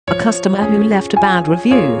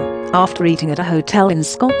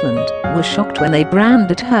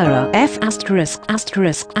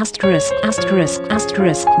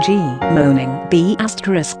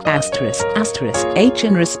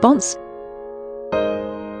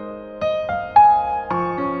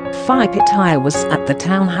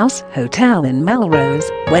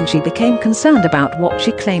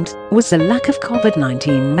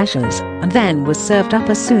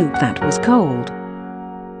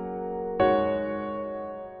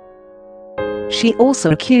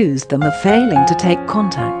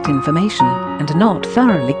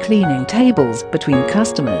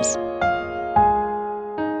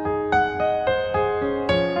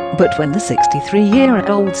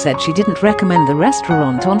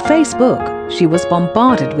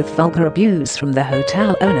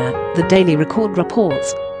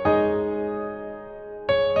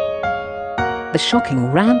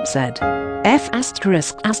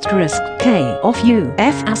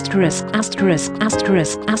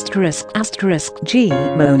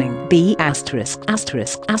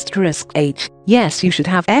H. Yes, you should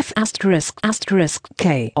have F***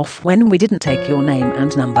 K off when we didn't take your name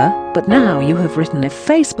and number, but now you have written if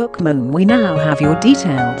Facebook moan, we now have your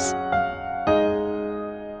details.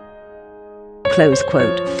 Close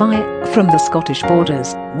quote. Fire from the Scottish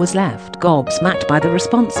Borders was left gobsmacked by the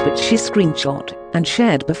response, which she screenshot and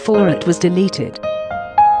shared before it was deleted.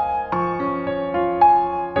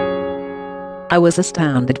 I was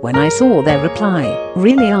astounded when I saw their reply.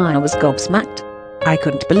 Really, I was gobsmacked. I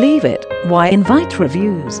couldn't believe it. Why invite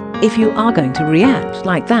reviews if you are going to react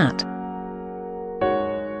like that?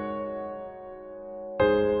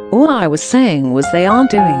 All I was saying was they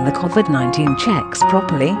aren't doing the COVID-19 checks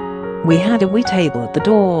properly. We had a wee table at the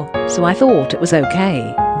door, so I thought it was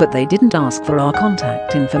okay, but they didn't ask for our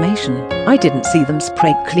contact information. I didn't see them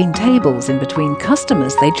spray clean tables in between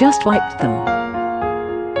customers, they just wiped them.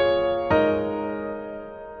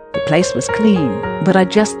 The place was clean, but I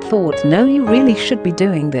just thought, no, you really should be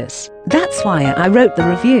doing this. That's why I wrote the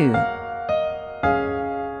review.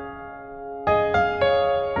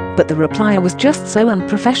 But the reply was just so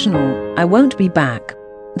unprofessional. I won't be back.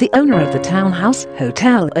 The owner of the townhouse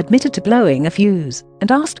hotel admitted to blowing a fuse and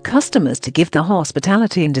asked customers to give the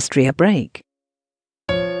hospitality industry a break.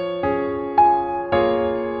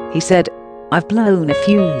 He said, "I've blown a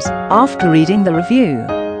fuse." After reading the review,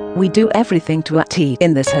 "We do everything to a T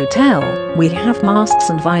in this hotel. We have masks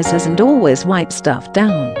and visors and always wipe stuff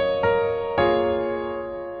down."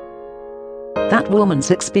 That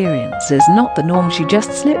woman's experience is not the norm. She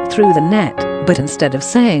just slipped through the net, but instead of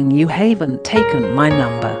saying "you haven't taken my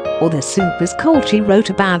number" or "the soup is cold," she wrote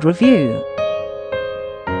a bad review.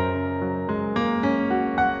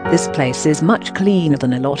 This place is much cleaner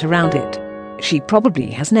than a lot around it. She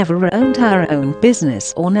probably has never owned her own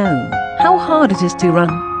business or known how hard it is to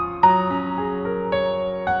run.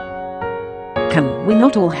 Can we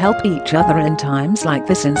not all help each other in times like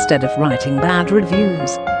this instead of writing bad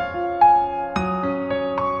reviews?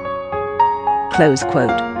 Close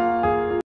quote.